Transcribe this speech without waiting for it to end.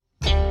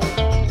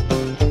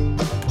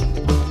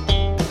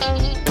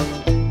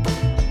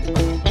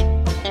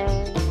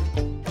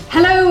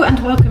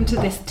to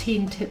this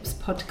Teen Tips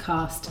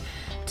podcast.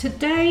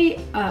 Today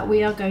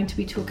we are going to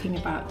be talking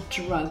about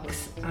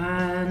drugs,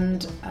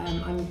 and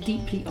I'm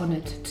deeply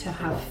honoured to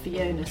have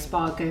Fiona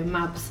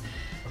Spargo-Mabs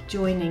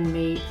joining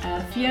me.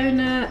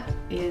 Fiona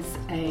is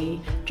a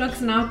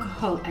drugs and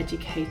alcohol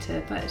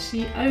educator, but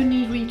she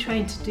only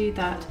retrained to do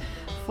that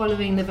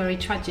following the very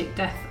tragic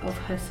death of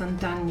her son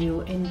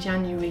Daniel in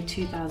January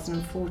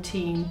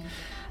 2014.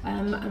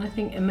 And I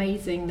think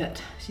amazing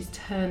that she's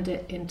turned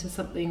it into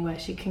something where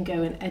she can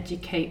go and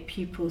educate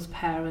pupils,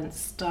 parents,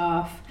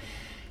 staff.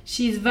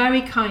 She's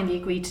very kindly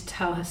agreed to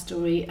tell her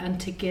story and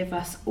to give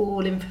us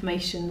all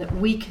information that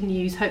we can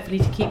use, hopefully,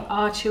 to keep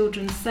our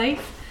children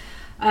safe.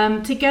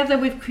 Together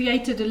we've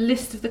created a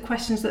list of the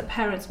questions that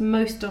parents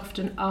most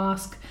often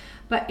ask.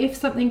 But if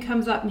something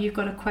comes up and you've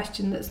got a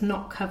question that's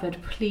not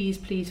covered, please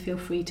feel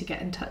free to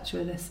get in touch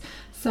with us.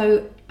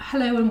 So,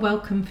 hello and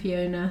welcome,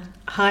 Fiona.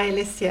 Hi,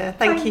 Alicia.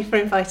 Thank you for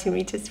inviting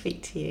me to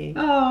speak to you.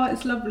 Oh,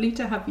 it's lovely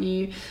to have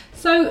you.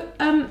 So,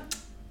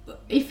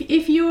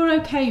 if you're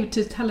okay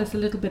to tell us a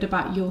little bit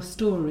about your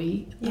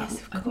story,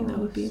 yes, I think that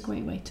would be a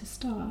great way to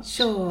start.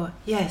 Sure.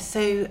 Yes.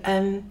 So,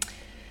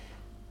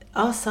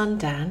 our son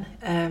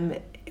Dan,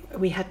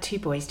 we had two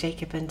boys,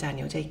 Jacob and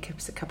Daniel.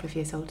 Jacob's a couple of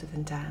years older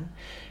than Dan.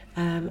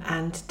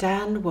 And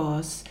Dan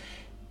was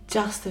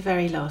just the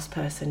very last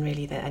person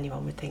really that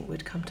anyone would think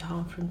would come to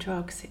harm from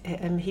drugs.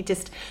 He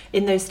just,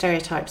 in those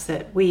stereotypes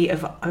that we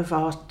of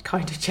our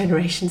kind of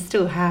generation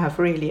still have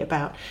really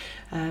about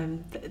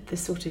the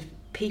sort of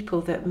people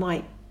that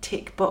might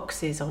tick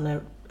boxes on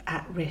a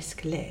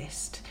at-risk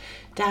list,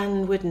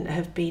 Dan wouldn't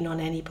have been on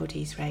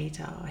anybody's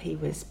radar. He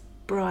was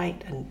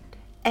bright and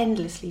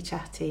endlessly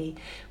chatty,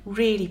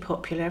 really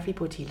popular.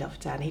 Everybody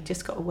loved Dan. He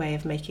just got a way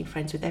of making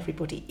friends with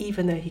everybody,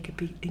 even though he could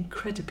be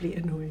incredibly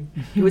annoying.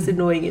 He was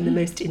annoying in the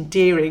most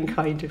endearing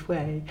kind of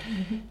way.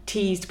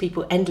 Teased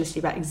people endlessly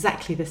about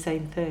exactly the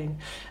same thing.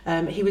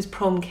 He was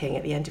prom king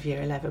at the end of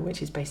year 11,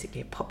 which is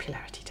basically a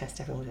popularity test.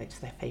 Everyone votes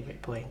for their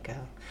favourite boy and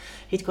girl.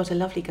 He'd got a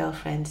lovely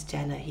girlfriend,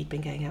 Jenna, he'd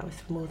been going out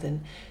with for more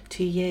than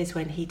 2 years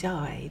when he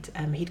died.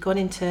 He'd gone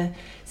into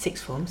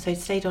sixth form, so he'd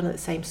stayed on at the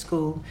same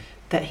school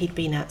that he'd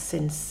been at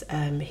since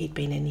he'd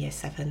been in year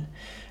 7,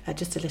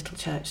 just a little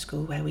church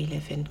school where we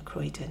live in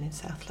Croydon in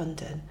South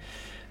London.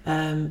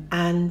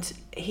 And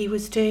he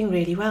was doing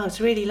really well. I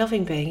was really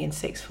loving being in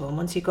sixth form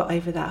once you got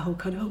over that whole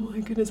kind of, oh my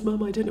goodness,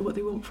 Mum, I don't know what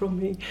they want from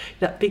me.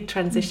 That big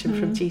transition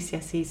from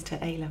GCSEs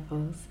to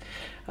A-levels.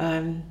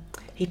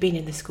 He'd been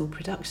in the school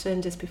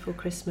production just before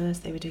Christmas.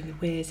 They were doing the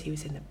Whiz. He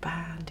was in the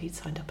band. He'd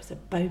signed up as a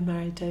bone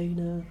marrow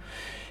donor.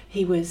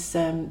 He was,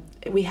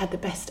 we had the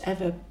best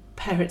ever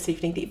parents'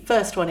 evening, the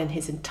first one in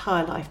his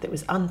entire life that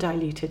was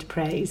undiluted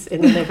praise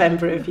in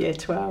November of year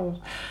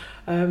 12.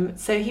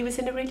 So he was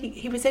in a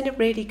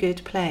really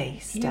good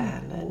place,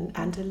 Dan,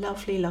 and a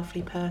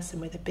lovely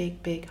person with a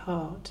big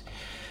heart.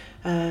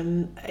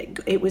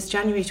 It was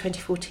January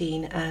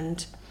 2014,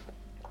 and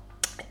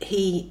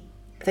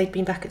they'd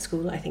been back at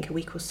school, I think, a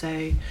week or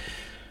so.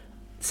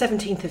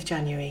 17th of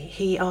January,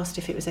 he asked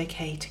if it was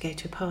okay to go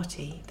to a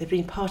party. They'd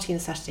been partying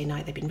the Saturday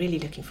night, they'd been really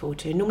looking forward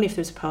to it. Normally if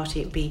there was a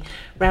party, it would be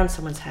round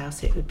someone's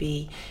house, it would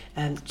be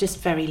just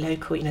very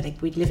local,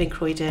 we'd live in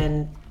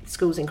Croydon,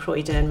 schools in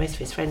Croydon, most of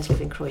his friends live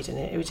in Croydon,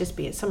 it would just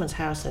be at someone's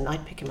house and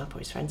I'd pick him up or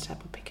his friend's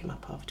dad would pick him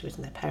up afterwards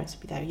and their parents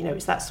would be there, it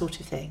was that sort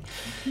of thing.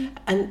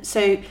 And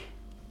so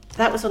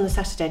that was on the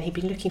Saturday, and he'd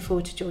been looking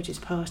forward to George's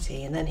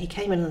party, and then he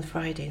came in on the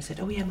Friday and said,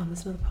 oh yeah, Mum,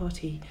 there's another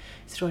party,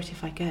 is it all right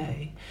if I go?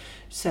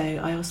 So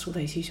I asked all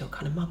those usual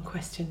kind of mum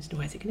questions,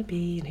 where's it going to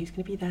be, and who's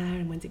going to be there,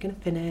 and when's it going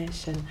to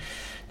finish, and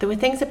there were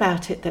things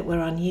about it that were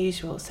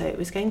unusual. So it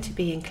was going to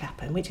be in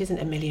Clapham, which isn't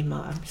a million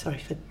miles, I'm sorry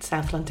for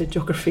South London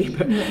geography,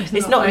 but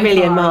it's not a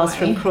million miles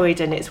from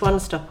Croydon. It's one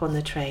stop on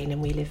the train, and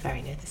we live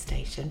very near the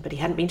station, but he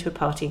hadn't been to a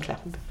party in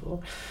Clapham before.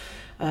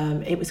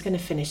 It was going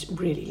to finish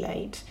really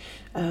late,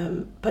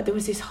 but there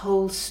was this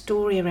whole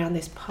story around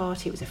this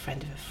party. It was a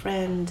friend of a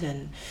friend,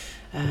 and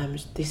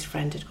this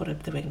friend had there were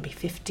going to be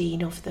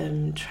 15 of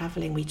them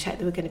travelling. We checked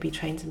there were going to be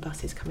trains and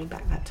buses coming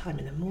back that time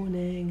in the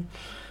morning.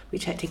 We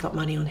checked he got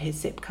money on his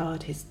zip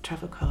card, his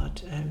travel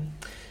card,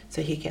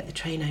 so he could get the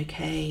train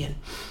okay.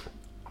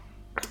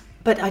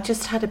 But I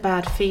just had a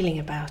bad feeling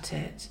about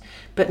it,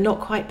 but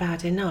not quite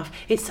bad enough.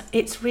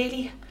 It's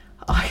really...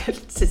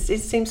 it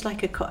seems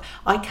like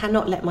I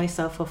cannot let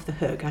myself off the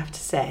hook, I have to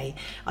say.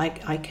 I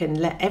can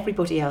let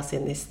everybody else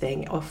in this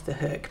thing off the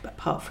hook,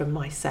 apart from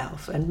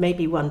myself, and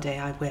maybe one day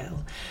I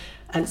will.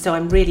 And so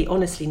I'm really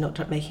honestly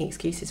not making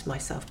excuses for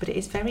myself, but it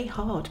is very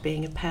hard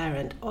being a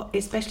parent,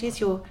 especially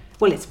as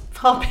it's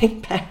hard being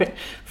a parent,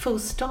 full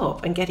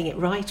stop, and getting it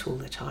right all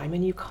the time,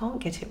 and you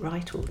can't get it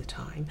right all the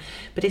time,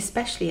 but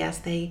especially as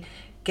they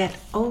get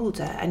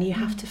older and you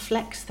have to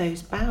flex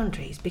those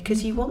boundaries,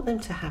 because you want them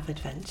to have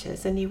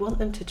adventures and you want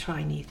them to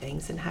try new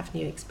things and have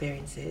new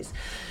experiences,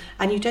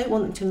 and you don't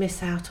want them to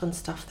miss out on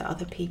stuff that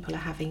other people are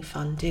having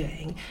fun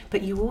doing,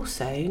 but you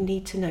also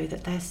need to know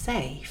that they're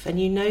safe,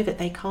 and you know that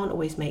they can't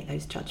always make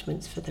those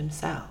judgments for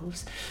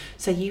themselves,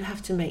 so you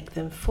have to make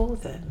them for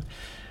them.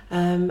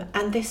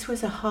 And this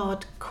was a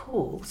hard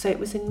call. So it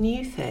was a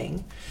new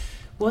thing.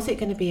 Was it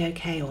going to be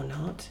okay or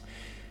not?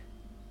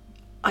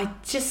 I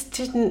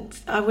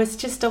was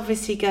just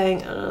obviously going,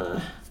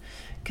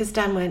 because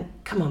Dan went,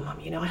 come on, Mum,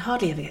 I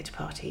hardly ever go to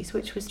parties,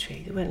 which was true.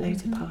 There weren't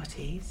loads of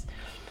parties.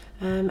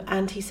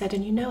 And he said,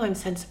 and I'm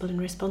sensible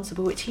and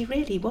responsible, which he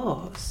really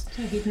was.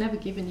 So he'd never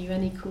given you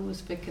any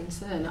cause for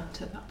concern up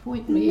to that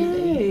point,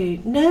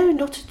 really? No,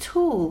 not at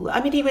all.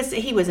 I mean, he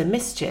was a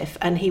mischief,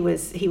 and he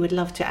would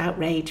love to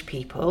outrage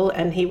people,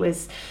 and he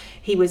was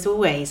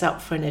always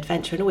up for an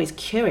adventure and always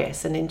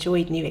curious and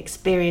enjoyed new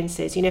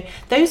experiences.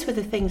 Those were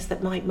the things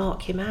that might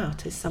mark him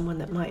out as someone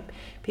that might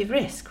be of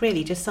risk,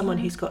 really, just someone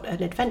who's got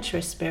an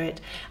adventurous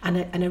spirit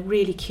and a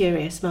really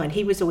curious mind.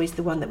 He was always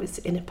the one that was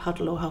in a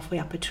puddle or halfway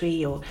up a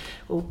tree or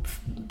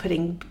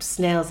putting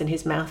snails in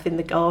his mouth in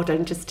the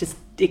garden just to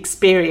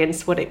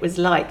experience what it was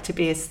like to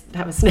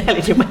have a snail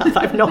in your mouth.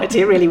 I have no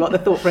idea really what the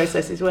thought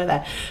processes were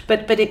there.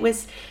 But he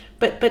was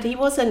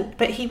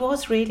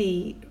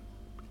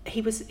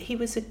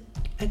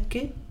a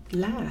good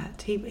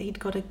lad. He'd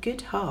got a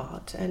good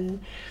heart and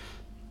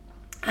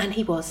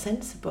he was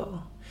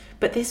sensible.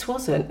 But this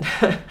wasn't,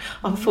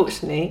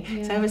 unfortunately.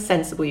 Yeah. So however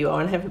sensible you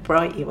are and however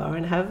bright you are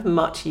and however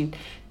much you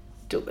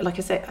do, like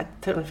I said, I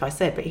don't know if I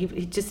said, but he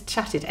just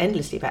chatted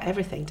endlessly about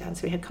everything, Dan.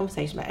 So we had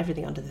conversations about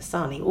everything under the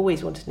sun. He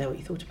always wanted to know what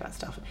you thought about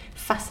stuff.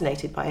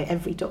 Fascinated by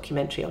every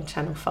documentary on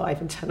Channel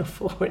 5 and Channel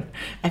 4 and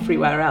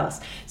everywhere else.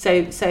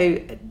 So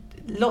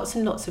lots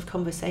and lots of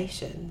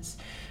conversations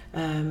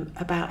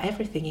about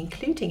everything,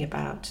 including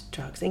about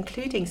drugs,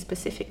 including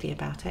specifically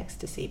about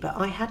ecstasy. But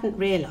I hadn't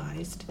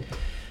realised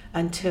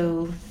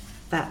until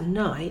that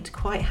night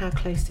quite how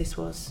close this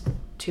was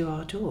to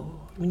our door.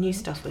 We knew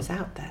stuff was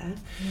out there.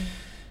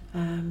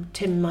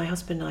 Tim, my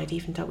husband,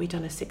 and we'd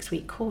done a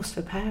 6-week course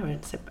for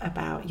parents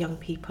about young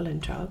people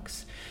and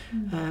drugs.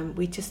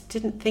 We just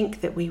didn't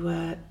think that we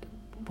were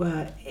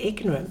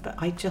ignorant, but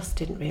I just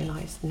didn't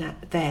realise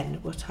then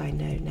what I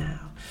know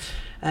now.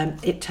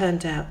 It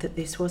turned out that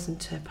this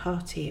wasn't a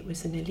party, it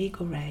was an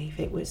illegal rave.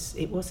 It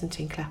wasn't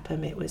in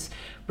Clapham, it was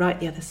right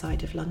the other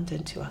side of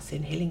London to us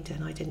in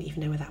Hillingdon. I didn't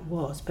even know where that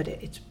was, but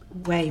it's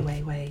way,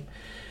 way, way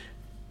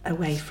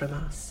away from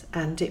us.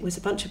 And it was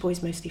a bunch of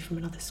boys mostly from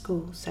another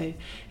school. So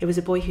it was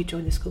a boy who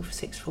joined the school for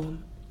sixth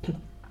form.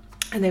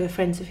 And they were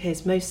friends of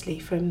his, mostly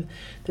from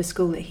the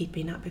school that he'd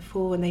been at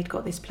before, and they'd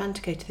got this plan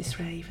to go to this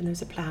rave, and there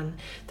was a plan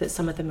that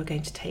some of them were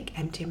going to take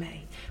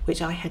MDMA,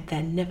 which I had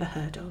then never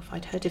heard of.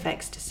 I'd heard of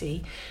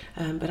ecstasy,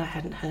 but I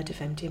hadn't heard of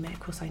MDMA. Of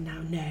course, I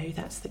now know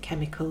that's the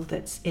chemical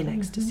that's in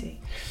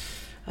ecstasy.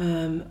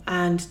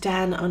 And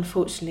Dan,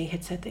 unfortunately,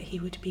 had said that he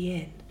would be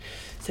in.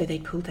 So they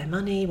pulled their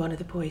money. One of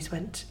the boys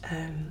went,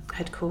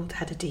 had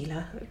a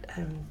dealer.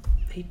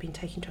 He'd been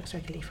taking drugs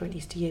regularly for at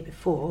least a year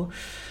before.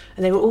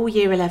 And they were all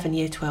year 11,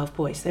 year 12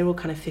 boys. They were all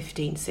kind of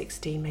 15,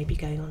 16, maybe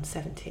going on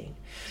 17.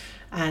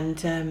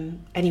 And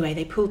anyway,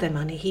 they pulled their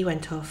money. He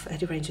went off,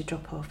 had arranged a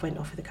drop-off, went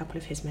off with a couple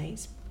of his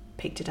mates,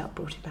 picked it up,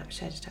 brought it back,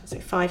 shared it out. So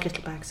 5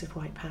 little bags of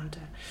white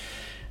powder.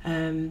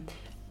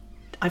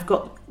 I've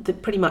got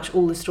pretty much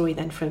all the story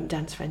then from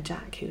Dan's friend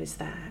Jack, who was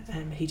there,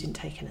 who didn't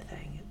take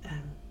anything.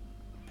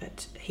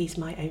 But he's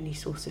my only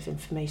source of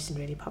information,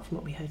 really, apart from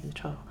what we heard in the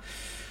trial.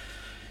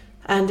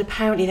 And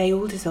apparently they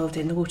all dissolved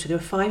it in the water. There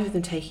were 5 of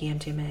them taking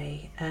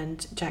MDMA,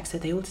 and Jack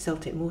said they all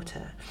dissolved it in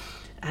water.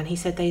 And he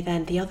said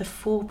the other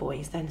 4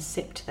 boys then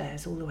sipped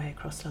theirs all the way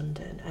across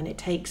London. And it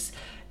takes,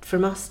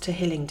 from us to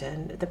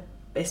Hillingdon,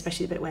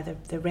 especially the bit where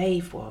the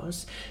rave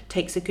was,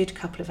 takes a good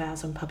couple of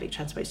hours on public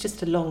transport. It's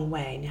just a long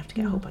way, and you have to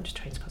get a whole bunch of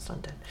trains across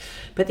London.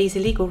 But these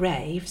illegal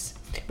raves,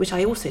 which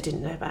I also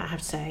didn't know about, I have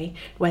to say,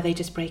 where they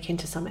just break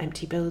into some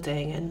empty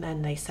building and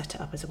then they set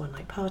it up as a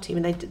one-night party. I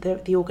mean,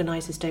 the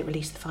organisers don't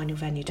release the final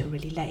venue till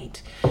really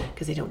late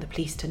because they don't want the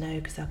police to know,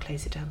 because they'll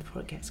close it down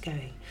before it gets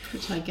going.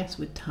 Which I guess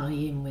would tie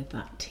in with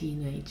that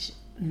teenage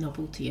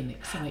novelty and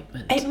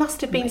excitement. It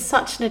must have been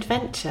such an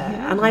adventure,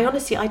 and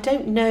I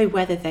don't know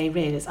whether they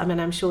realised. I mean,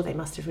 I'm sure they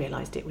must have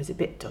realised it was a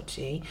bit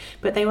dodgy,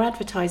 but they were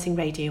advertising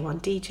Radio 1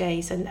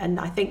 DJs, and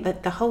I think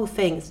that the whole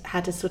thing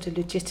had a sort of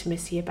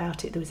legitimacy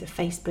about it. There was a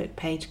Facebook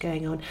page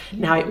going on.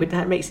 Now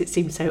that makes it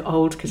seem so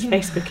old, because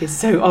Facebook is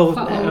so old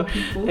now.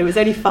 It was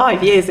only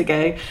 5 years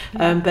ago,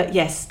 but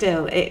yes,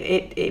 still,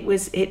 it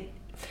was.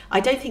 I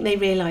don't think they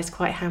realised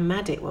quite how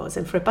mad it was.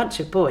 And for a bunch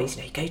of boys,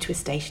 you go to a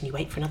station, you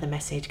wait for another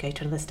message, go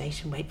to another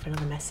station, wait for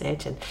another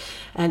message,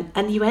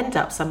 and you end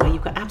up somewhere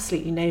you've got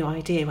absolutely no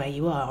idea where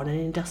you are, on an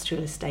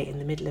industrial estate in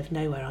the middle of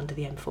nowhere under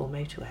the M4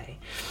 motorway,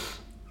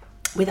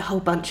 with a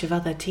whole bunch of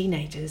other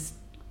teenagers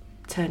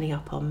turning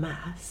up en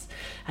masse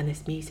and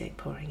this music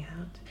pouring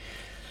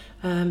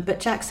out. But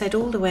Jack said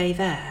all the way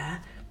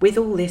there, with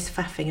all this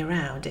faffing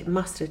around, it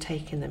must have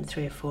taken them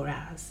 3 or 4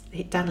 hours.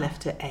 Dan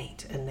left at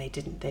 8, and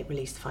they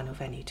released the final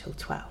venue till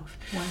 12.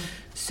 Wow.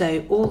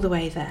 So all the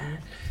way there,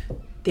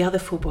 the other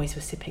 4 boys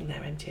were sipping their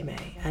MDMA,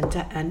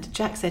 and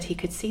Jack said he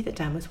could see that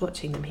Dan was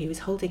watching them. He was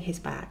holding his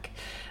back,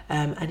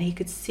 and he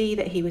could see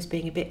that he was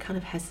being a bit kind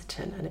of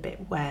hesitant and a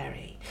bit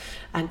wary.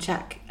 And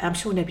Jack, I'm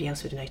sure nobody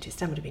else would have noticed,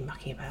 Dan would have been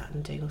mucking about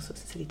and doing all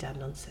sorts of silly Dan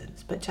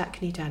nonsense, but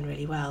Jack knew Dan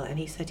really well, and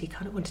he said he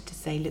kind of wanted to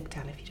say, look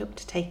Dan, if you don't want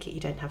to take it, you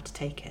don't have to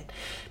take it.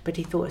 But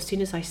he thought, as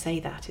soon as I say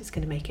that, it's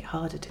going to make it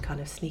harder to kind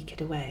of sneak it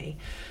away.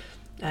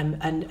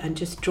 And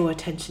just draw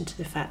attention to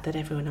the fact that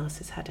everyone else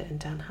has had it and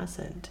Dan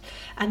hasn't.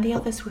 And the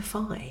others were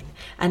fine.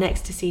 And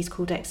ecstasy is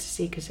called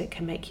ecstasy because it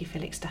can make you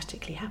feel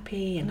ecstatically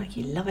happy and like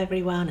you love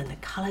everyone and the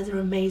colours are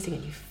amazing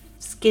and your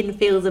skin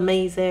feels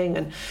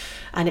amazing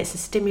and it's a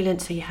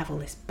stimulant, so you have all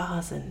this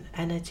buzz and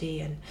energy.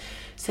 And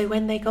so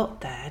when they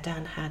got there,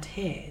 Dan had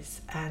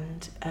his,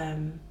 and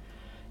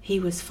he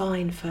was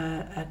fine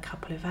for a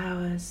couple of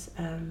hours.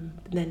 And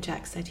then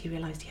Jack said he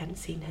realised he hadn't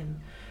seen him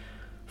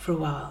for a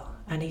while.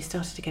 And he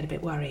started to get a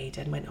bit worried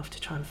and went off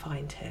to try and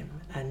find him.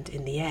 And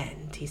in the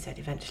end, he said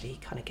eventually he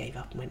kind of gave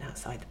up and went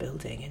outside the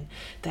building. And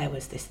there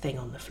was this thing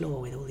on the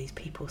floor with all these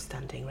people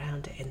standing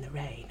around it in the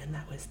rain. And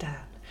that was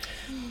Dan.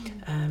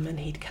 And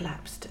he'd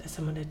collapsed.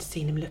 Someone had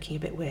seen him looking a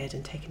bit weird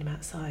and taken him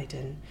outside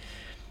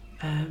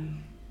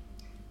and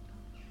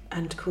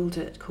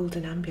called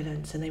an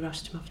ambulance. And they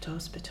rushed him off to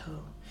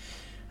hospital.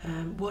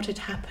 What had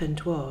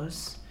happened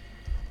was...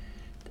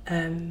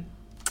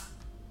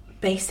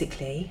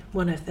 basically,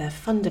 one of the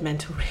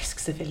fundamental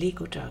risks of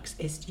illegal drugs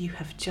is you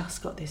have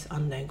just got this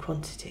unknown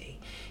quantity.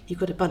 You've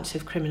got a bunch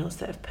of criminals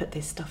that have put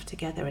this stuff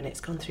together and it's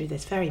gone through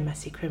this very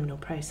messy criminal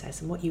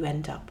process, and what you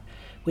end up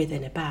with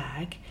in a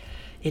bag,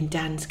 in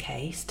Dan's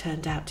case,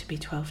 turned out to be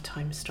 12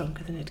 times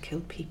stronger than had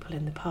killed people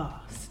in the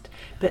past.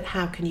 But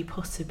how can you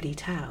possibly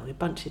tell? A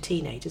bunch of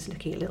teenagers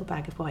looking at a little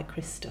bag of white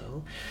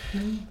crystal.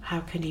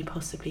 How can you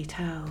possibly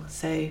tell?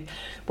 So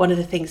one of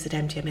the things that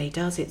MDMA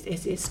does,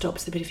 it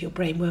stops the bit of your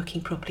brain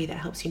working properly that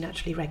helps you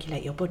naturally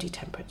regulate your body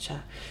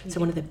temperature. So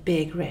one of the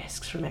big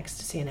risks from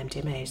ecstasy and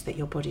MDMA is that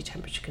your body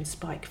temperature can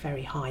spike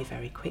very high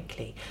very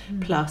quickly.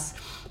 Plus,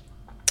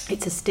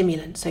 it's a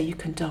stimulant, so you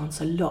can dance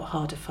a lot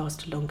harder,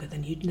 faster, longer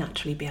than you'd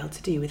naturally be able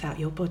to do without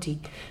your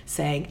body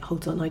saying,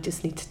 hold on, I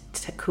just need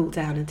to cool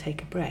down and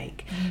take a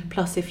break.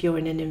 Plus, if you're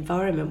in an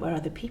environment where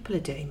other people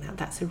are doing that,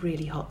 that's a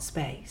really hot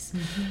space.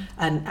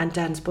 And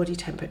Dan's body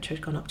temperature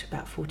had gone up to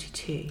about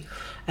 42.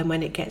 And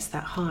when it gets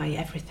that high,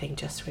 everything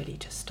just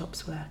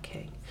stops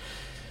working.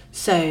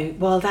 So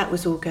while that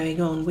was all going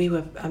on, we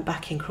were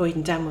back in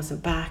Croydon. Dan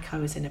wasn't back. I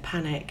was in a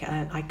panic.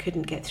 I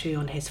couldn't get through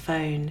on his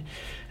phone.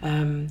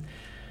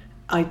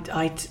 I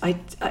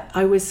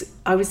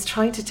was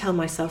trying to tell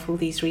myself all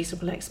these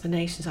reasonable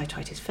explanations. I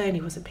tried his phone,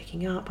 he wasn't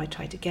picking up. I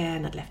tried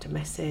again, I'd left a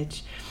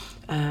message.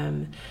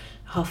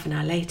 Half an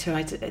hour later,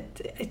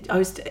 it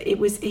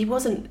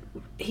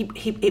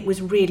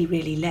was really,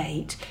 really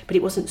late, but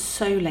it wasn't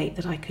so late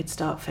that I could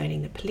start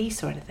phoning the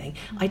police or anything.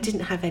 I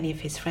didn't have any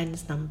of his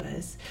friends'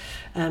 numbers.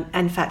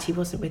 In fact, he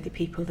wasn't with the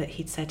people that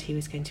he'd said he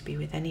was going to be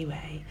with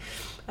anyway.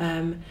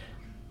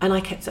 And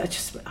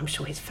I'm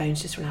sure his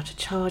phone's just run out of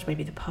charge,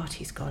 maybe the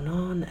party's gone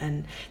on,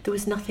 and there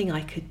was nothing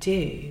I could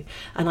do.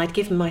 And I'd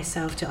given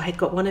myself I had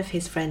got one of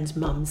his friend's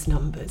mum's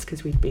numbers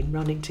because we'd been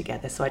running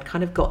together, so I'd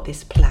kind of got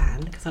this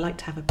plan, because I like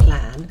to have a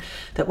plan,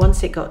 that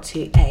once it got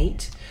to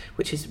 8,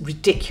 which is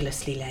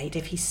ridiculously late,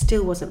 if he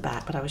still wasn't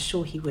back, but I was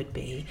sure he would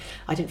be,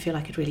 I didn't feel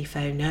I could really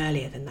phone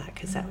earlier than that,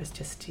 because that was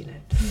just,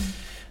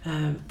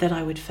 that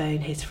I would phone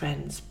his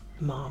friend's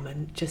mum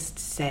and just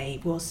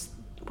say, was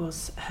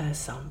her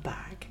son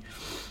back?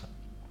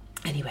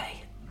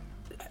 Anyway,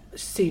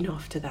 soon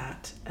after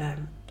that,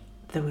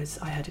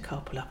 I heard a car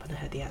pull up and I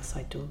heard the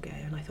outside door go,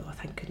 and I thought, oh,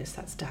 thank goodness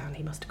that's Dan,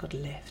 he must have got a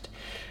lift.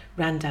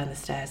 Ran down the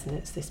stairs, and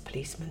it's this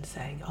policeman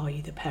saying, are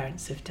you the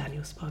parents of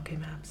Daniel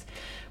Spargo-Mabs?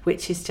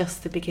 Which is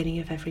just the beginning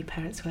of every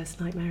parent's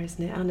worst nightmare,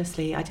 isn't it?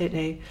 Honestly, I don't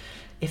know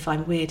if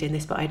I'm weird in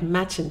this, but I'd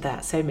imagined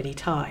that so many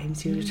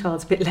times. Your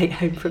child's a bit late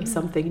home from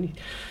something and you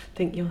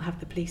think you'll have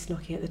the police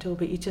knocking at the door,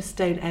 but you just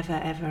don't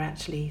ever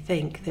actually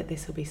think that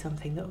this will be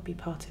something that will be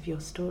part of your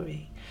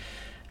story.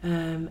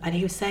 And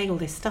he was saying all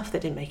this stuff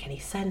that didn't make any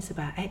sense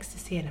about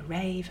ecstasy and a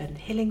rave and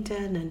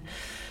Hillingdon,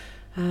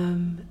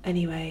 and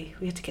anyway,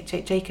 we had to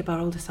get Jacob, our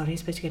older son, he was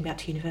supposed to go back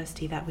to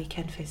university that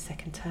weekend for his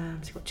second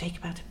term, so we got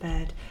Jacob out of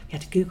bed. We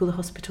had to Google the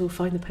hospital,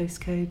 find the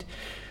postcode,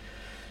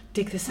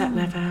 dig the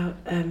sat-nav out.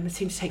 It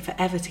seemed to take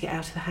forever to get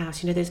out of the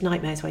house. Those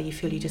nightmares where you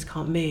feel you just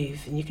can't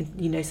move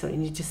and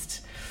something, you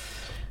just...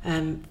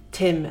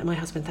 Tim, my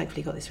husband,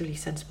 thankfully got this really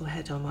sensible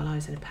head on while I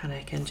was in a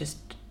panic and just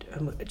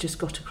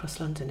got across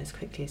London as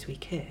quickly as we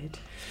could.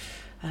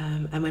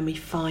 And when we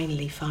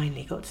finally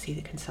got to see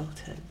the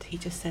consultant, he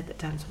just said that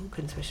Dan's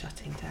organs were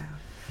shutting down.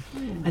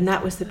 And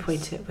that was the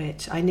point at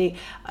which I knew,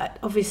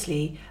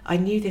 obviously, I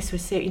knew this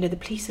was serious. The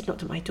police had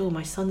knocked at my door,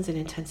 my son's in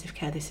intensive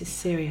care, this is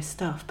serious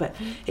stuff. But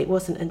it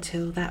wasn't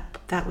until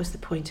that was the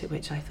point at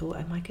which I thought,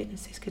 oh my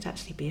goodness, this could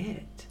actually be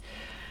it.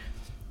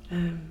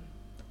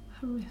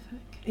 Horrific.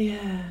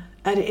 Yeah,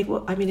 and it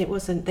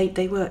wasn't,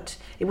 they worked,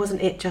 it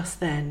wasn't it just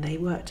then, they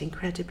worked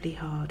incredibly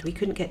hard. We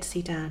couldn't get to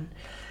see Dan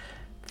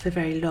for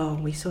very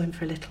long, we saw him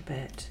for a little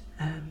bit,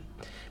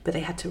 But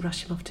they had to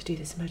rush him off to do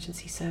this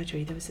emergency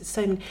surgery. There was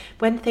so many,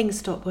 when things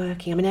stopped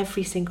working, I mean,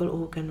 every single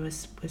organ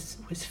was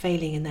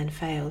failing and then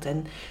failed,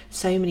 and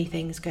so many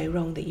things go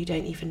wrong that you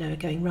don't even know are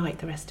going right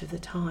the rest of the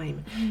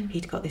time.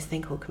 He'd got this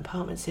thing called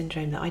compartment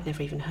syndrome that I'd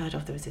never even heard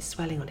of. There was this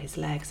swelling on his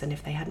legs, and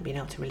if they hadn't been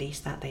able to release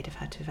that, they'd have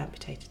had to have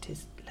amputated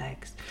his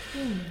legs.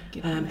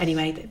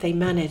 Anyway, they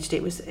managed.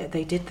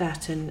 They did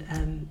that,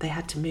 and they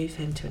had to move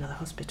him to another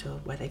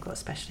hospital where they've got a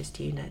specialist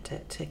unit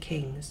to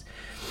King's.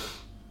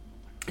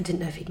 I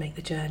didn't know if he'd make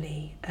the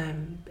journey.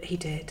 He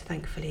did,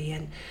 thankfully,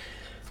 and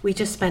we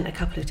just spent a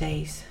couple of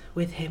days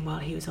with him while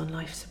he was on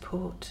life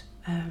support,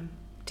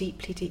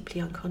 deeply, deeply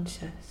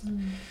unconscious,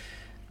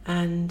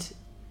 and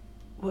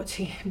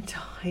watching him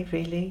die,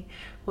 really,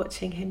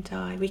 watching him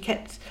die. We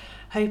kept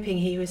hoping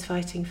he was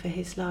fighting for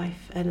his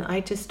life, and I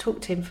just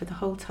talked to him for the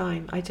whole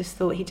time. I just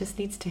thought, he just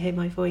needs to hear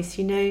my voice.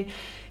 You know,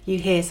 you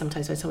hear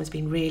sometimes when someone's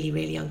been really,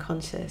 really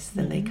unconscious,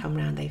 then they come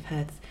round, they've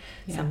heard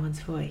someone's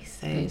voice.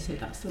 So they say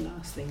that's the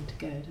last thing to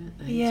go, don't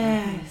they?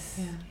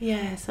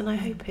 Yes, and I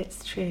hope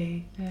it's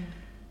true. Yeah.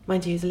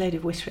 Mind you, there's a load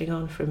of whittering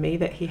on from me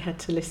that he had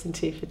to listen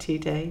to for 2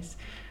 days.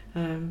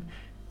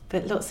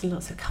 But lots and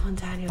lots of, come on,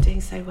 Dan, you're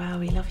doing so well,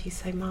 we love you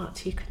so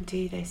much, you can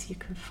do this, you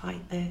can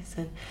fight this.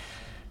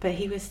 But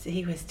he was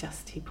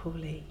just too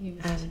poorly.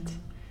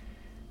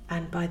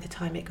 And by the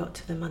time it got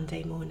to the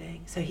Monday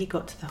morning, so he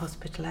got to the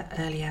hospital at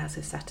early hours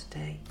of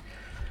Saturday.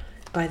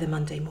 By the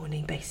Monday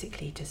morning,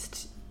 basically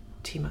just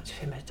too much of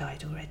him had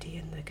died already,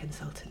 and the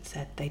consultant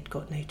said they'd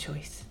got no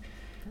choice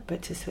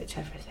but to switch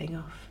everything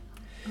off.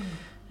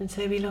 And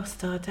so we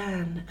lost our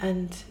Dan,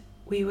 and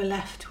we were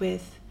left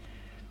with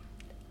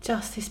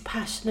just this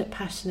passionate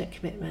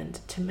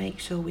commitment to make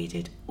sure we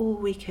did all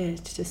we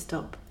could to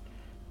stop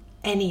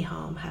any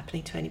harm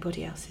happening to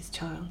anybody else's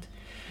child,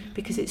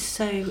 because it's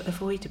so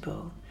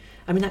avoidable.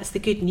 I mean, that's the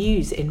good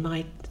news in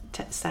my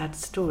sad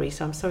story,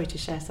 so I'm sorry to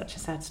share such a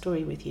sad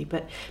story with you,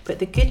 but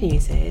the good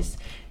news is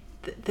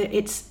that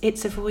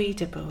it's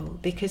avoidable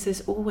because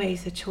there's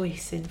always a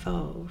choice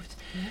involved.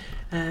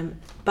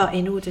 But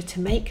in order to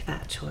make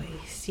that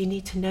choice, you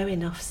need to know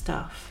enough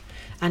stuff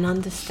and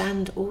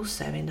understand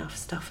also enough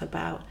stuff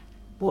about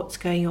what's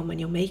going on when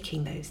you're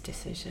making those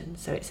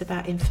decisions. So it's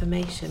about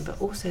information, but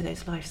also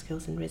those life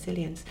skills and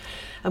resilience.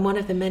 And one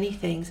of the many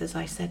things, as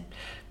I said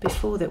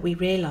before, that we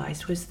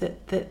realised was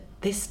that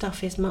this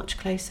stuff is much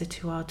closer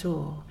to our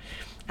door.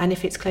 And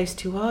if it's close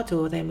to our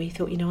door, then we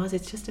thought, ours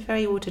is just a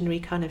very ordinary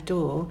kind of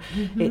door.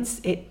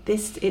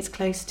 It's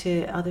close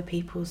to other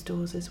people's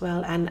doors as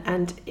well.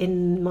 And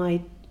in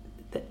my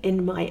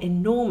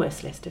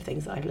enormous list of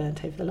things that I've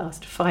learned over the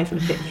last 5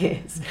 and a bit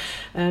years,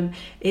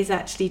 is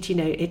actually,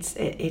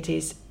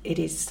 it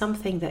is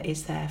something that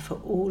is there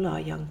for all our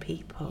young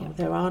people.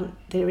 Yeah.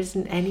 There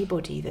isn't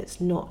anybody that's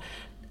not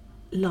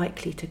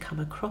likely to come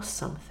across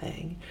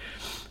something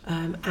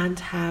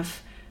and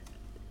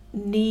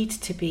need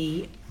to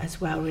be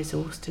as well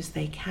resourced as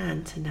they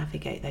can to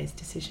navigate those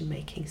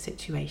decision-making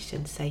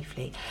situations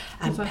safely.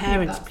 And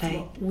parents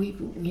play.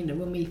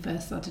 When we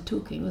first started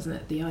talking, wasn't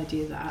it the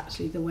idea that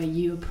actually the way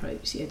you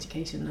approach the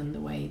education and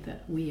the way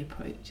that we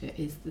approach it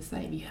is the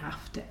same? You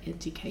have to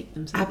educate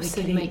them so that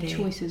they can make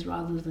choices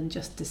rather than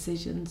just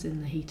decisions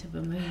in the heat of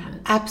a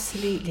moment.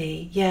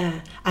 Absolutely, yeah.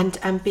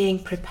 And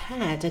being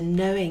prepared and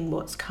knowing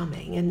what's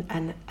coming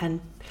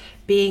and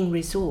being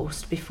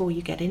resourced before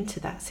you get into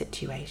that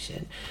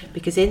situation,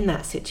 because in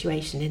that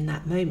situation, in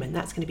that moment,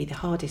 that's going to be the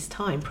hardest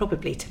time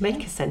probably to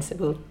make a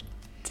sensible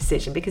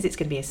decision, because it's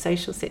going to be a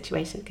social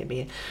situation. It can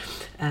be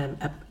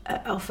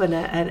often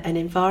an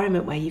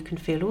environment where you can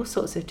feel all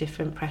sorts of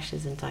different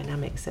pressures and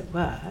dynamics at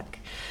work,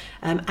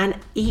 and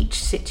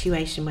each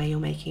situation where you're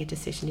making a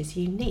decision is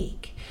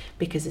unique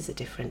because there's a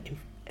different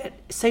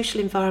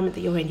social environment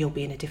that you're in. You'll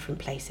be in a different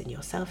place in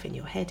yourself, in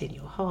your head, in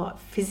your heart,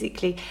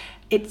 physically.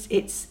 Each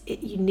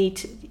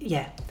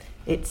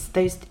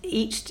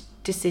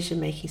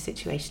decision-making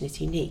situation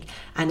is unique,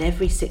 and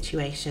every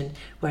situation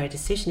where a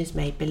decision is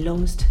made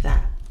belongs to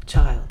that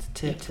child,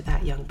 to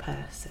that young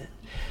person.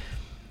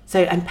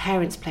 So, and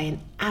parents play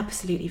an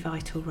absolutely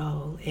vital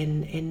role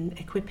in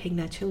equipping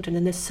their children,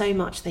 and there's so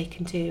much they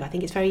can do. I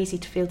think it's very easy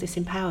to feel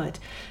disempowered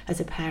as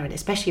a parent,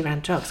 especially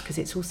around drugs, because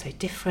it's all so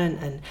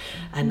different.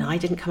 And I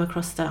didn't come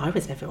across that. I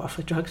was never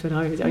offered drugs when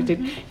I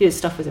did.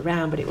 Stuff was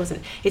around, but it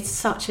wasn't. It's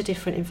such a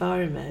different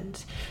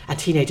environment, and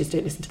teenagers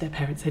don't listen to their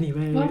parents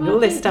anyway. And all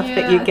this stuff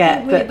that you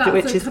get,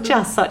 which is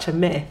just such a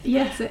myth.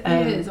 Yes, it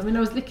is. I mean, I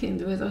was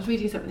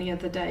reading something the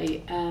other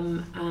day,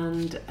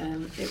 and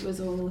it was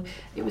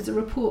a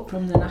report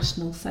from the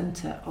National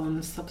Centre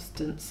on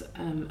Substance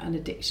and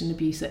Addiction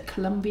Abuse at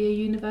Columbia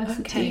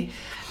University. Okay.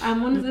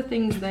 And one of the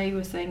things they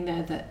were saying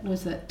there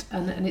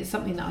and it's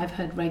something that I've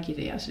heard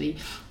regularly actually,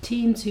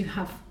 teens who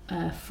have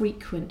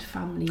frequent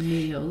family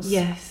meals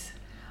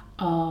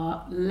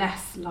are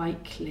less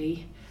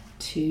likely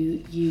to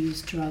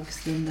use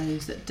drugs than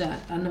those that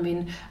don't. And I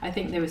mean, I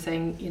think they were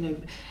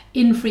saying,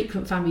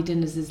 infrequent family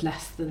dinners is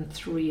less than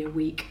 3 a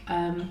week.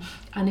 And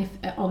if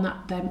on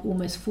that, they're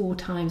almost 4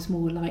 times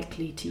more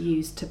likely to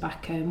use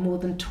tobacco, more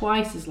than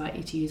twice as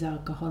likely to use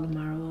alcohol and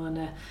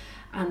marijuana,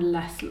 and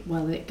less,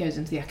 well, it goes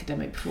into the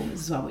academic performance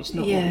as well, which is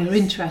not what we're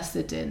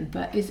interested in.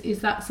 But is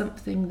that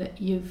something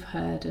that you've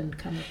heard and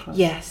come across?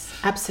 Yes,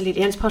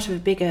 absolutely. And it's part of a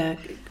bigger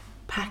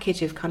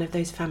package of kind of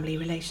those family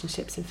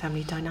relationships and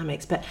family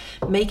dynamics. But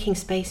making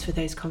space for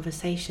those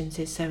conversations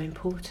is so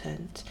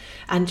important.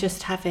 And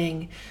just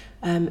having,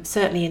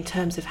 certainly in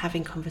terms of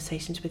having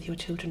conversations with your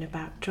children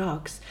about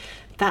drugs,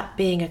 that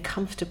being a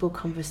comfortable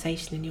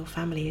conversation in your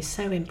family is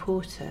so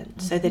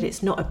important, so that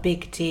it's not a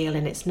big deal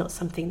and it's not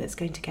something that's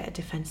going to get a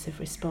defensive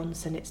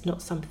response, and it's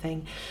not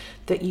something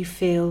that you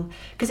feel,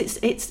 because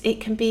it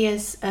can be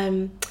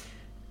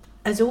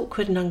as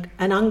awkward and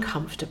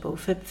uncomfortable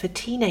for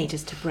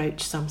teenagers to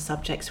broach some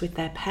subjects with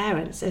their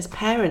parents as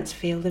parents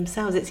feel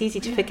themselves. It's easy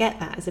to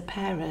forget that as a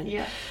parent.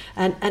 Yeah.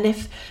 And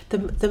if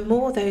the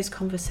more those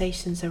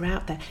conversations are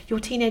out there, your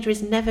teenager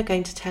is never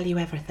going to tell you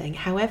everything,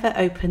 however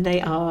open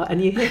they are.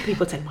 And you hear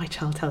people say, my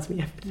child tells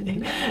me everything.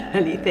 No.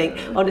 And you think,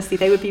 honestly,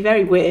 they would be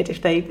very weird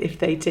if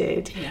they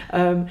did.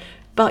 Yeah.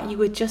 But you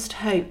would just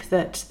hope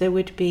that there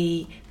would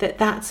be,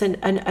 that's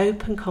an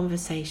open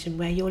conversation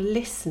where you're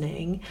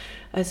listening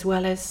as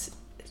well as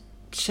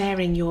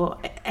sharing your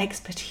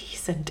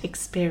expertise and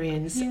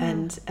experience,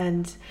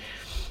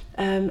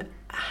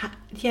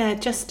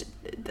 just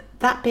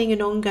that being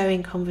an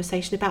ongoing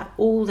conversation about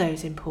all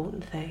those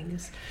important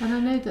things. And I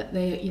know that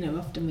they,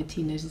 often with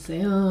teenagers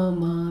say, oh,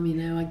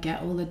 Mum, I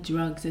get all the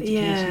drugs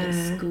education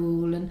at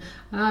school. And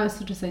I was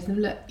sort of saying to them,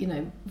 look,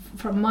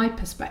 from my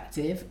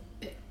perspective,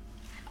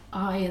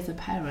 I, as a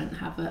parent,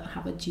 have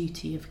a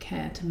duty of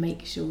care to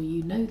make sure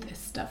you know this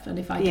stuff. And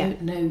if I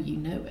don't know, you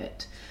know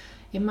it.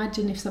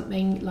 Imagine if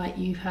something like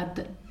you had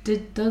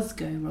that does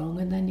go wrong,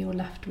 and then you're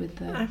left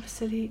with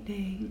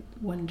absolutely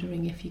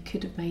wondering if you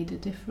could have made a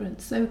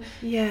difference. So,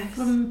 yes.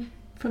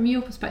 From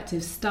your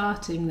perspective,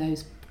 starting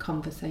those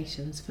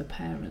conversations for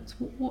parents,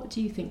 what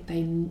do you think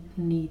they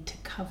need to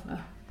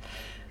cover?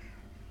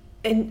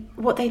 And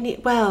what they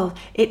need,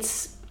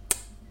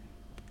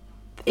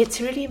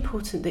 it's really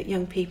important that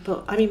young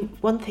people,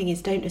 one thing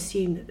is, don't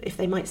assume that if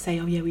they might say,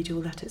 oh yeah, we do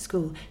all that at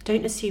school,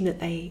 don't assume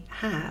that they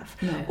have,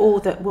 or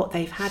that what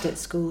they've had at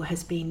school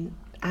has been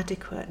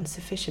adequate and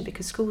sufficient,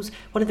 because schools,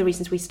 one of the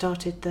reasons we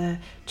started the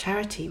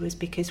charity was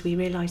because we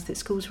realised that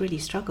schools really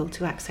struggle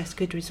to access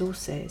good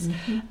resources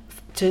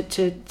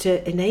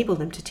to enable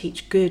them to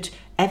teach good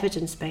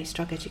evidence-based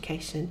drug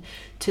education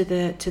to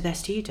their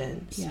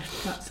students. Yeah,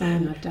 that's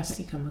something I've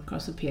definitely come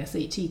across with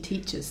PSHE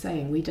teachers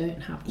saying we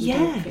don't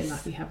feel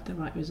like we have the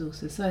right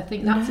resources. So I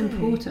think that's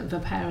important for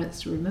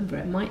parents to remember.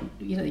 It might,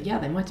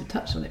 they might have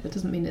touched on it, but it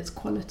doesn't mean it's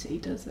quality,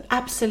 does it?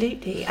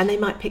 Absolutely. And they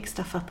might pick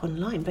stuff up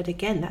online, but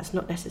again, that's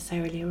not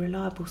necessarily a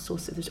reliable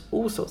source. There's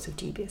all sorts of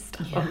dubious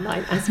stuff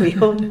online, as we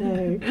all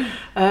know.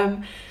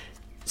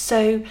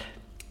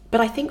 But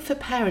I think for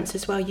parents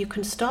as well, you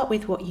can start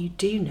with what you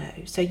do know.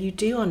 So you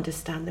do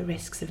understand the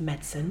risks of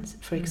medicines,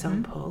 for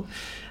example,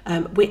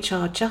 which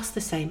are just the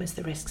same as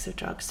the risks of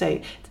drugs.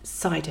 So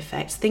side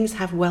effects, things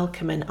have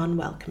welcome and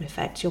unwelcome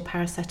effects. Your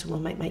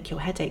paracetamol might make your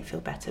headache feel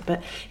better,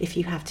 but if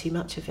you have too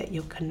much of it,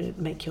 you're going to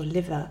make your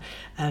liver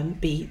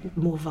be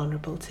more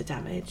vulnerable to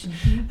damage.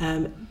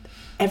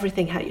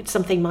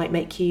 Something might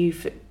make you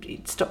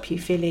stop you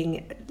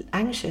feeling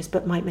anxious,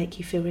 but might make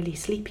you feel really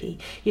sleepy.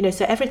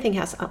 So everything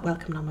has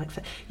welcome and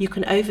unwelcome. You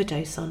can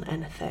overdose on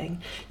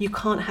anything. You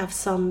can't have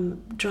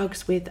some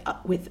drugs with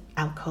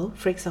alcohol,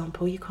 for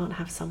example. You can't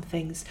have some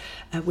things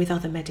with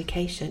other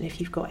medication.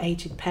 If you've got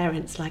aged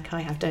parents like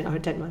I have, I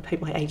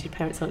hope my aged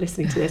parents aren't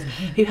listening to this,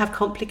 who have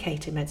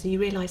complicated medicine, you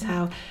realise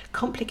how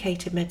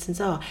complicated medicines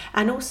are,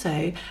 and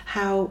also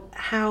how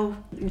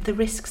the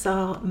risks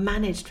are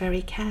managed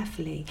very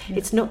carefully. Yeah.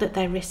 It's not that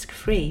they're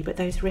risk-free, but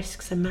those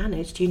risks are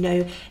managed. You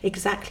know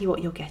exactly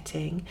what you're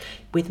getting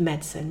with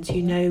medicines.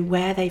 You know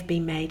where they've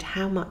been made,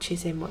 how much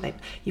is in what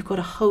you've got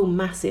a whole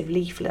massive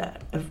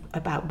leaflet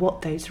about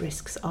what those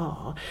risks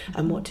are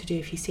and what to do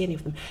if you see any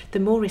of them. The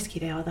more risky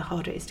they are, the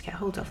harder it is to get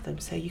hold of them.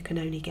 So you can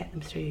only get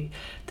them through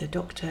the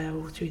doctor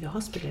or through the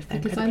hospital if they're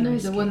because I know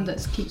risky. The one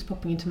that keeps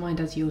popping into mind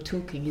as you're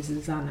talking is the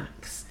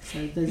Xanax.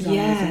 So the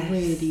Xanax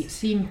really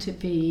seem to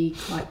be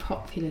quite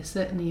popular,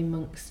 certainly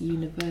amongst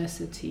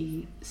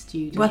university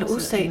students. Well,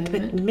 also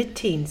but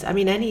mid-teens.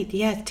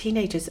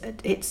 Teenagers.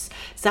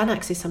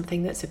 Xanax is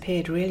something that's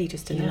appeared really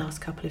just in the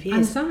last couple of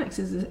years. And Xanax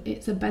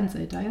it's a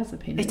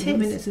benzodiazepine. It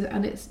is.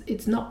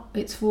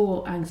 It's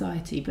for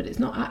anxiety, but it's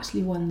not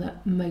actually one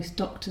that most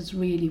doctors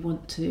really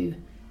want to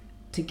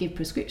give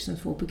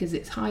prescriptions for, because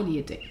it's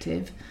highly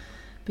addictive.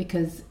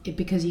 Because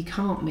you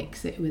can't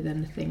mix it with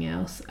anything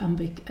else, and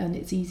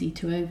it's easy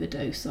to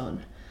overdose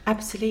on.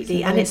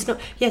 Absolutely, and it's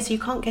not. Yes, you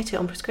can't get it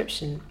on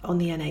prescription on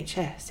the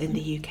NHS in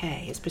the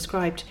UK. It's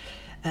prescribed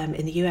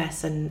in the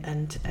US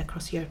and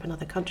across Europe and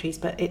other countries,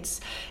 but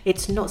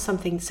it's not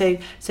something. So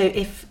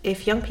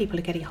if young people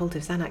are getting hold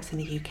of Xanax in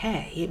the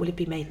UK, it will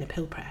be made in a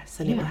pill press,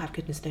 and it will have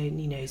goodness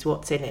knows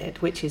what's in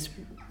it, which is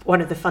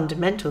one of the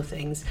fundamental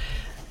things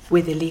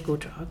with illegal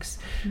drugs.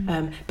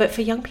 But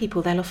for young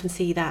people, they'll often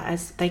see that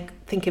as, they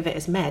think of it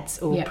as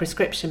meds or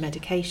prescription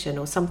medication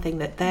or something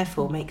that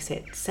therefore makes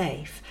it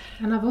safe.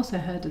 And I've also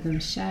heard of them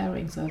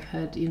sharing. So I've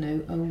heard,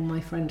 my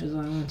friend was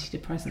on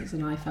antidepressants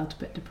and I felt a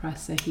bit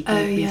depressed, so he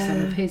gave me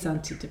some of his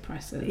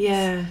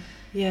antidepressants.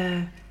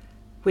 Yeah.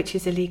 Which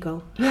is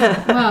illegal.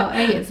 Yeah, well,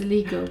 it's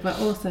illegal, but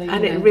also...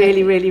 and it's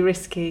really, really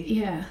risky.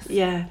 Yes.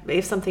 Yeah,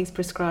 if something's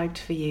prescribed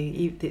for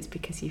you, it's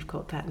because you've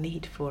got that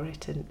need for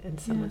it and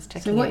someone's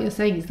checking it. So what you're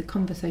saying is the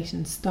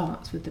conversation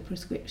starts with the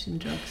prescription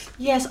drugs.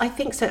 Yes, I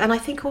think so. And I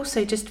think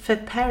also just for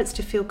parents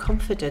to feel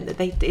confident that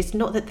it's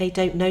not that they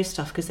don't know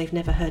stuff because they've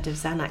never heard of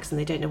Xanax and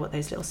they don't know what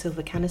those little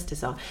silver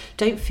canisters are.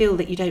 Don't feel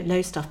that you don't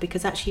know stuff,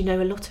 because actually you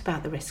know a lot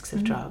about the risks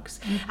of drugs.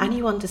 And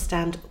you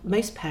understand,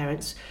 most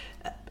parents...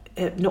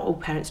 not all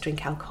parents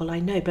drink alcohol, I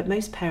know, but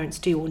most parents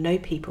do or know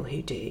people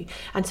who do.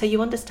 And so you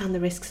understand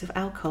the risks of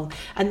alcohol.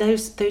 And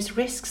those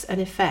risks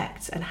and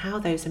effects and how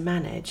those are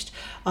managed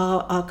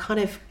are kind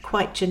of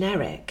quite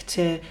generic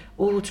to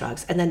all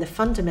drugs. And then the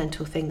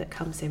fundamental thing that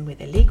comes in with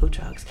illegal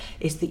drugs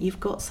is that you've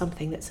got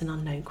something that's an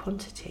unknown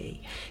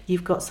quantity.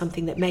 You've got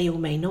something that may or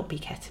may not be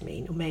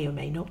ketamine, or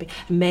may not be,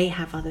 may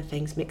have other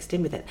things mixed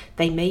in with it.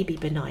 They may be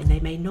benign, they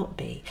may not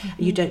be.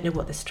 You don't know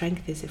what the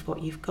strength is of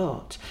what you've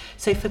got.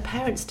 So for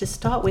parents to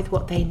start with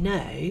what they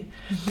know,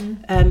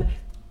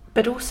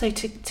 but also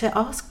to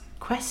ask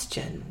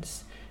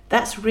questions,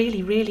 that's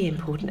really, really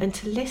important, and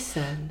to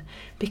listen,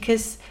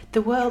 because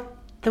the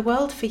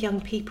world for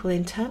young people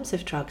in terms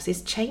of drugs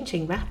is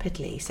changing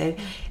rapidly. So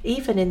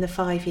even in the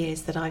 5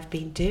 years that I've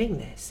been doing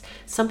this,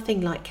 something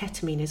like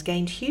ketamine has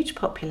gained huge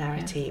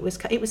popularity. It was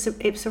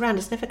around.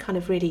 It's never kind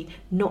of really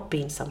not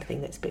been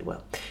something that's been,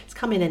 it's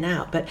come in and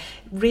out, but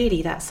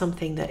really that's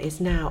something that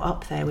is now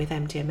up there with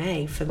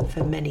MDMA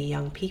for many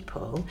young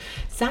people.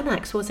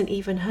 Xanax wasn't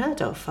even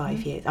heard of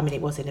 5 years. I mean,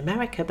 it was in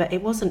America, but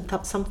it wasn't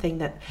something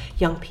that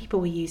young people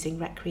were using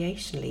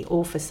recreationally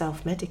or for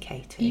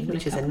self-medicating,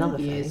 which is another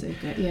thing. Years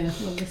ago. Yeah.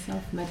 The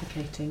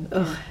self-medicating.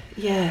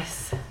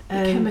 Yes. The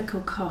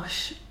chemical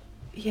kosh.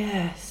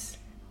 Yes.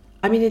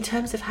 I mean, in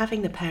terms of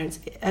having the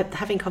parents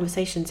having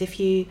conversations, if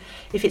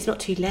it's not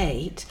too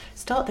late,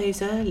 start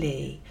those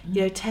early.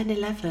 10,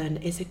 11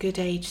 is a good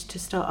age to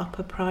start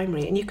upper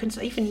primary, and you can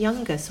even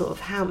younger. Sort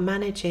of how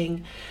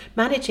managing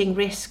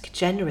risk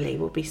generally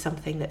will be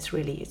something that's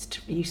really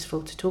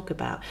useful to talk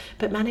about.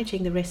 But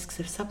managing the risks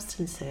of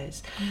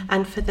substances,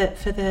 and for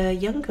the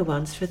younger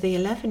ones, for the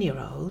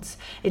 11-year-olds,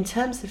 in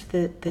terms of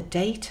the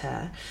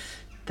data.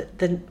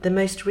 The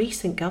most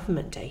recent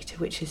government data,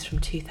 which is from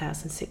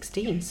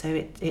 2016, so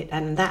it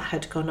and that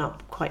had gone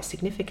up quite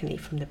significantly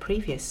from the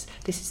previous.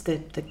 This is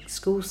the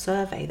school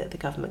survey that the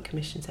government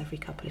commissions every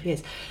couple of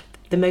years.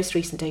 The most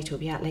recent data will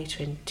be out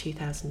later in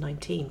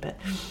 2019, but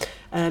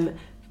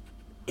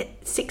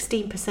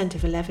 16%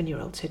 of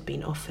 11-year-olds had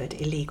been offered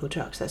illegal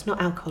drugs. That's not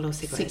alcohol or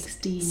cigarettes.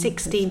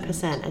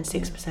 16%, and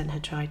 6%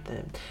 had tried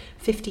them.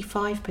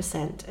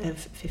 55%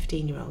 of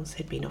 15-year-olds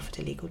had been offered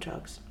illegal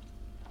drugs.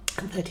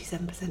 And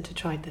 37% had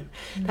tried them.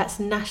 That's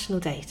national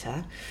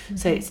data,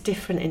 so it's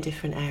different in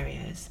different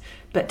areas.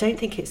 But don't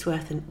think it's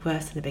worse than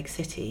the big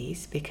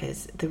cities,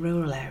 because the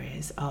rural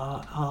areas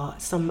are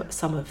some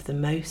of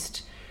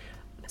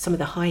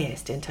the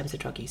highest in terms of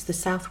drug use. The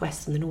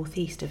southwest and the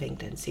northeast of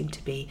England seem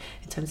to be,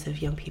 in terms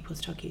of young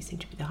people's drug use, seem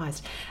to be the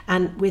highest.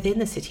 And within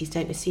the cities,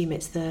 don't assume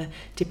it's the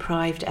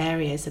deprived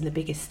areas and the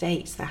big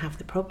estates that have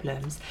the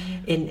problems.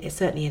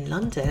 Certainly in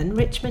London,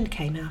 Richmond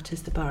came out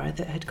as the borough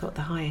that had got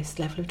the highest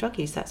level of drug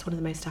use. That's one of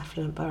the most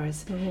affluent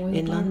boroughs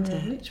in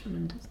London.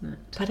 Richmond, isn't it?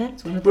 Pardon?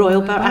 It's one of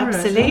Royal the Borough, boroughs,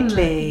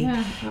 absolutely.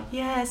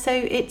 Yeah. So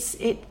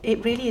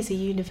it really is a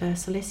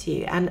universal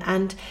issue,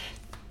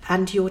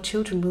 and your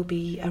children will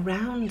be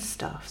around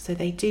stuff, so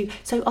they do.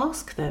 So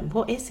ask them,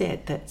 what is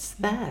it that's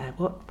there?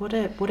 What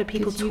are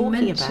people talking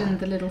about? You mentioned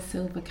the little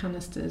silver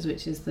canisters,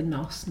 which is the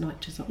NOS,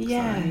 nitrous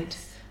oxide,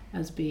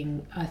 as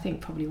being, I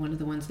think, probably one of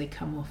the ones they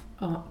come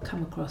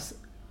across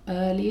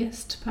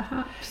earliest,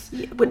 perhaps.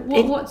 Yeah,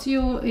 what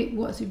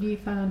have you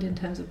found in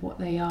terms of what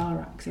they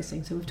are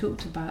accessing? So we've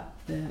talked about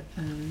the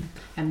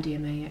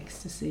MDMA,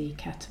 ecstasy,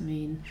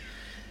 ketamine.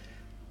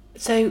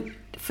 So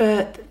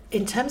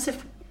in terms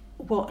of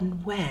what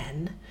and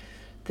when,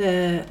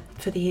 for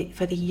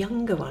the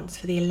younger ones,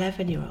 for the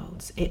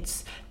 11-year-olds,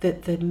 it's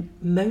the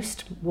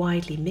most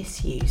widely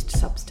misused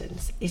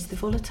substance is the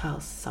volatile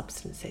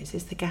substances,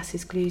 is the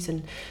gases, glues,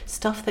 and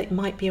stuff that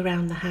might be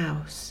around the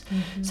house.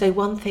 So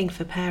one thing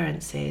for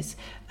parents is,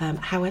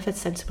 however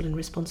sensible and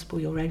responsible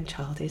your own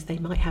child is, they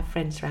might have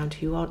friends around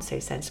who aren't so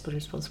sensible and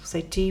responsible.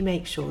 So do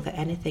make sure that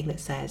anything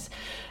that says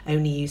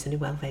only use in a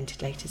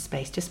well-ventilated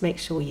space, just make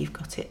sure you've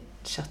got it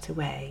shut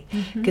away,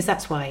 because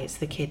that's why it's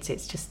the kids.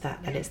 It's just that,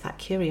 and it's that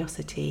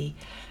curiosity,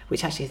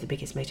 which actually is the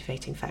biggest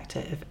motivating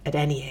factor at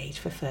any age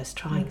for first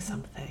trying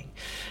something.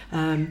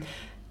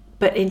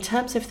 But in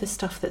terms of the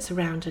stuff that's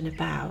around and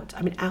about,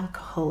 I mean,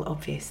 alcohol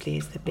obviously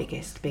is the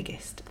biggest thing.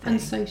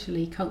 And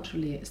socially,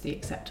 culturally, it's the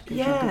acceptable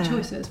drug of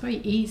choice. So it's very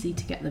easy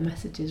to get the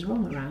messages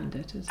wrong around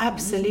it.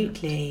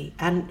 Absolutely.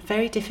 And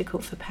very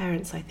difficult for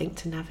parents, I think,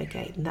 to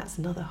navigate. And that's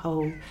another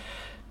whole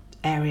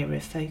area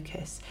of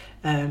focus.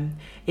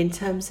 In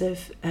terms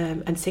of,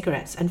 and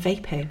cigarettes and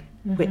vaping,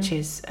 which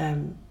is...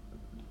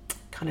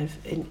 kind of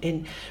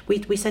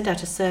we send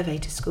out a survey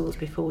to schools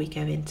before we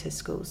go into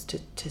schools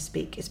to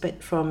speak,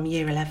 but from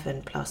year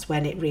 11 plus,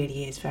 when it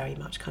really is very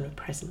much kind of a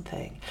present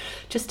thing,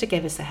 just to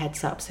give us a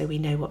heads up so we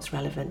know what's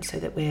relevant, so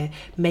that we're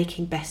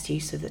making best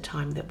use of the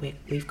time that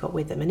we've got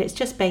with them. And it's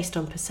just based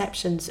on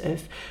perceptions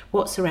of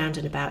what's around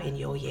and about in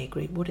your year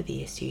group. What are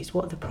the issues?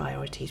 What are the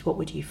priorities? What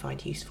would you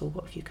find useful?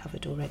 What have you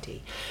covered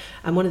already?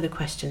 And one of the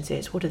questions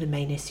is, what are the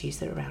main issues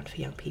that are around for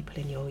young people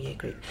in your year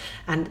group?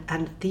 And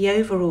the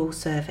overall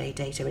survey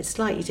data, it's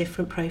slightly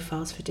different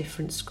profiles for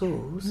different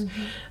schools,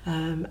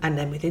 and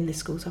then within the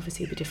schools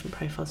obviously with different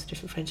profiles for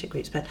different friendship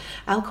groups, but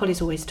alcohol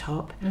is always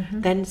top,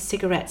 then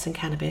cigarettes and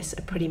cannabis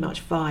are pretty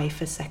much vie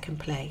for second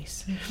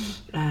place,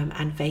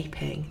 and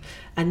vaping,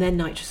 and then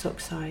nitrous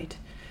oxide.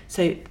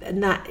 So,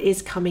 and that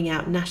is coming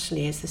out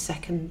nationally as the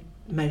second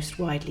most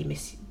widely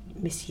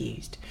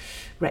misused,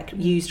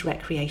 used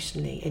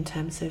recreationally in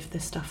terms of the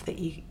stuff that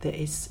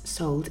is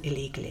sold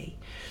illegally,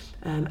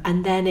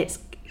 and then it's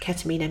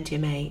ketamine,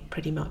 MDMA,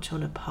 pretty much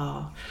on a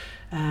par,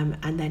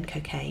 and then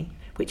cocaine,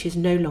 which is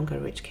no longer a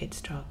rich kid's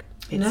drug.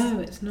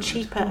 It's not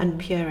cheaper and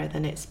purer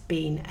than it's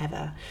been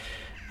ever.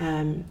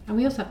 And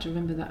we also have to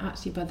remember that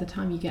actually by the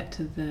time you get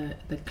to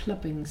the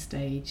clubbing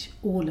stage,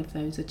 all of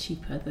those are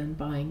cheaper than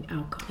buying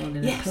alcohol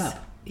in a club.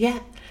 Yeah,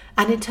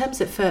 and in terms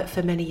of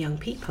for many young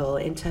people,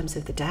 in terms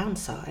of the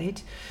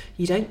downside,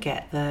 you don't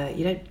get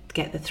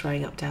the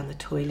throwing up down the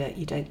toilet,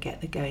 you don't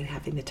get the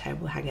having the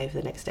terrible hangover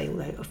the next day.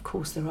 Although of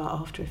course there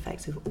are after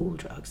effects of all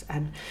drugs,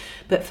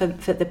 but for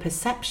the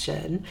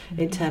perception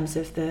in terms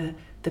of the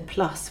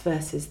plus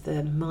versus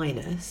the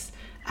minus,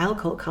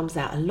 alcohol comes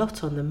out a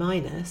lot on the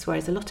minus,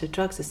 whereas a lot of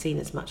drugs are seen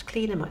as much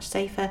cleaner, much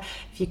safer.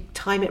 If you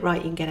time it right,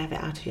 you can get it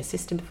out of your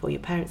system before your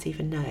parents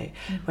even know.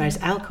 Whereas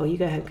alcohol, you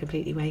go home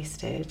completely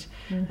wasted.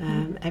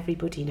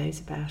 Everybody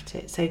knows about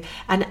it. So,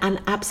 and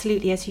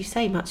absolutely, as you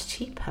say, much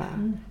cheaper.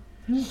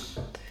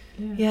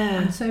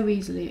 Yeah. And so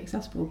easily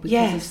accessible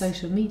because of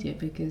social media,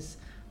 because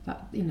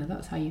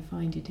that's how you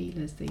find your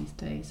dealers these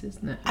days,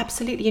 isn't it?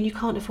 Absolutely, and you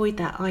can't avoid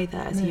that either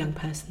as a young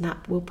person.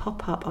 That will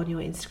pop up on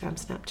your Instagram,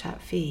 Snapchat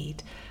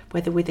feed,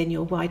 whether within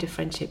your wider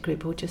friendship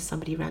group or just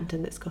somebody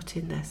random that's got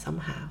in there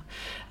somehow.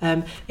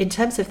 In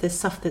terms of the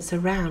stuff that's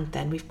around,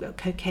 then we've got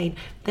cocaine,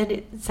 then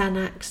it's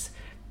Xanax,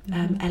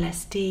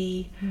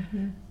 LSD,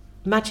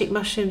 magic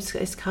mushrooms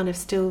is kind of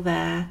still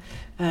there,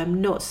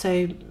 not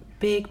so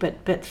big,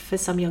 but for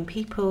some young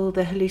people,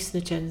 the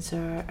hallucinogens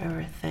are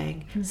a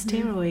thing.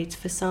 Steroids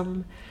for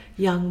some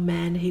young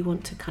men who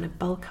want to kind of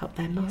bulk up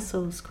their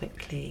muscles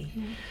quickly.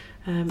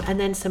 And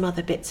then some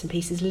other bits and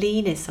pieces.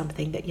 Lean is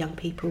something that young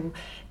people,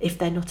 if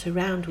they're not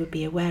around, would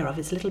be aware of.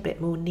 It's a little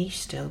bit more niche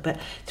still, but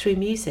through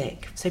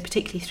music, so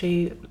particularly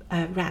through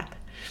rap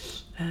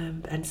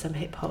and some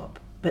hip hop.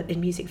 But in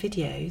music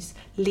videos,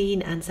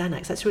 Lean and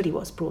Xanax, that's really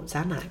what's brought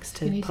Xanax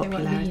to popularity. Say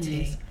what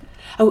Lean is?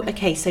 Oh,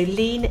 okay, so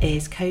Lean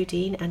is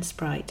codeine and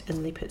Sprite,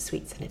 and they put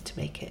sweets in it to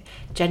make it.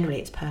 Generally,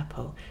 it's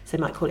purple, so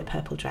they might call it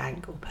purple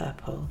drag or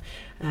purple.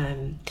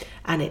 And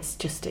it's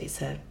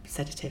a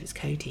sedative, it's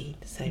codeine,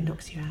 so it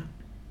knocks you out.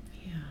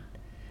 Yeah.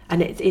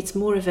 And it's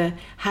more of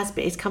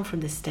it's come from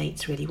the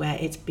States, really, where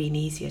it's been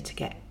easier to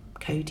get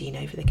codeine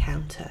over the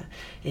counter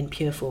in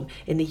pure form.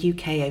 In the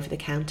UK, over the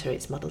counter,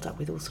 it's muddled up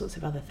with all sorts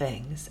of other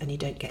things, and you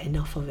don't get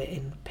enough of it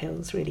in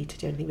pills, really, to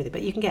do anything with it.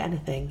 But you can get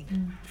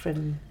anything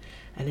from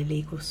an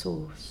illegal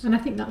source. And I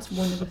think that's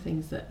one of the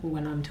things that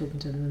when I'm talking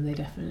to them, they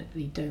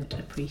definitely don't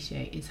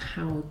appreciate is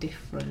how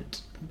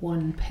different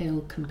one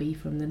pill can be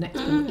from the next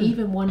pill.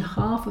 Even one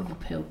half of a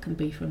pill can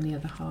be from the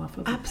other half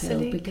of a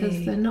pill,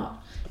 because they're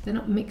not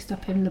mixed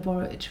up in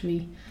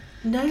laboratory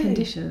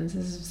conditions.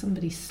 There's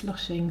somebody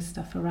sloshing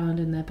stuff around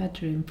in their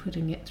bedroom,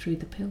 putting it through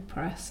the pill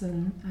press,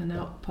 and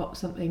out pops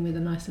something with a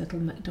nice little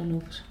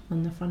McDonald's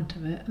on the front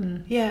of it.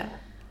 And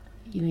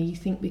you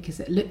think because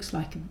it looks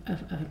like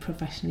a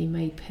professionally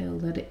made pill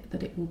that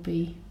it will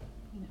be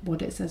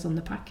what it says on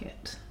the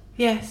packet.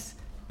 Yes,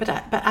 but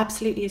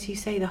absolutely, as you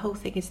say, the whole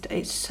thing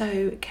it's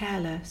so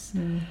careless,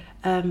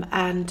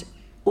 and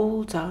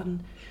all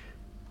done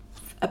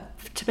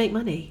to make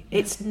money.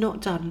 It's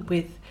not done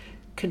with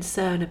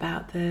concern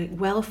about the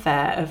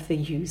welfare of the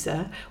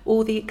user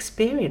or the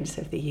experience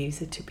of the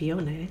user, to be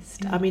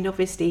honest. I mean,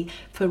 obviously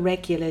for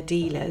regular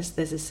dealers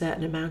there's a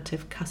certain amount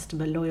of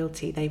customer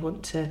loyalty they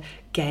want to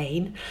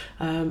gain.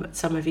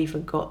 Some have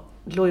even got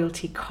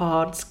loyalty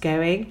cards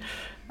going,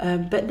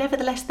 but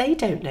nevertheless they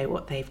don't know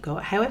what they've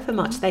got, however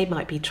much they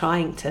might be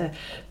trying to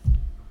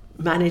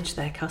manage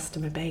their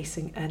customer base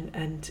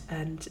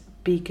and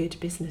be good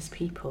business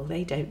people.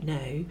 They don't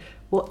know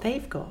what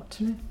they've got.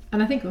 Yeah.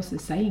 And I think also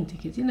saying to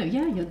kids,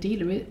 your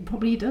dealer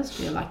probably does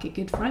feel like a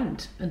good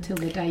friend until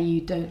the day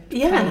you don't pay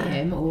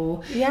him,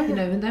 or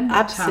and then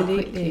watch how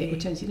quickly it will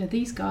change.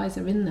 These guys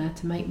are in there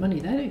to make money.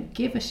 They don't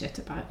give a shit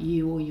about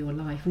you or your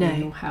life or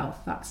your health.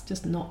 That's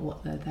just not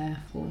what they're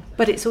there for.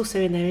 But it's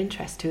also in their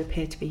interest to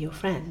appear to be your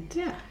friend.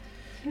 Yeah,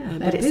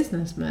 they're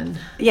businessmen.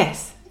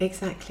 Yes,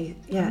 exactly.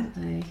 Yeah, aren't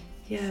they?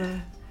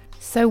 Yeah.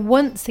 So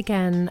once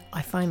again,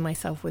 I find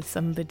myself with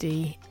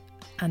somebody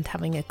and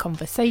having a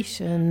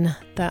conversation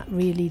that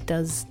really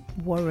does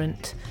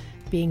warrant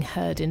being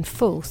heard in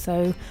full.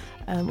 So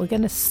we're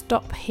going to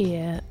stop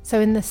here.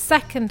 So in the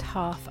second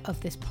half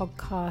of this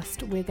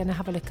podcast, we're going to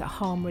have a look at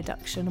harm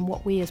reduction and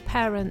what we as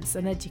parents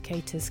and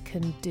educators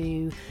can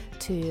do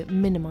to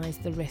minimise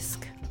the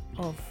risk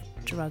of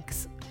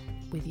drugs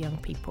with young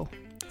people.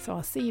 So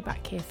I'll see you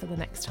back here for the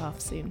next half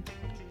soon.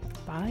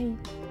 Bye.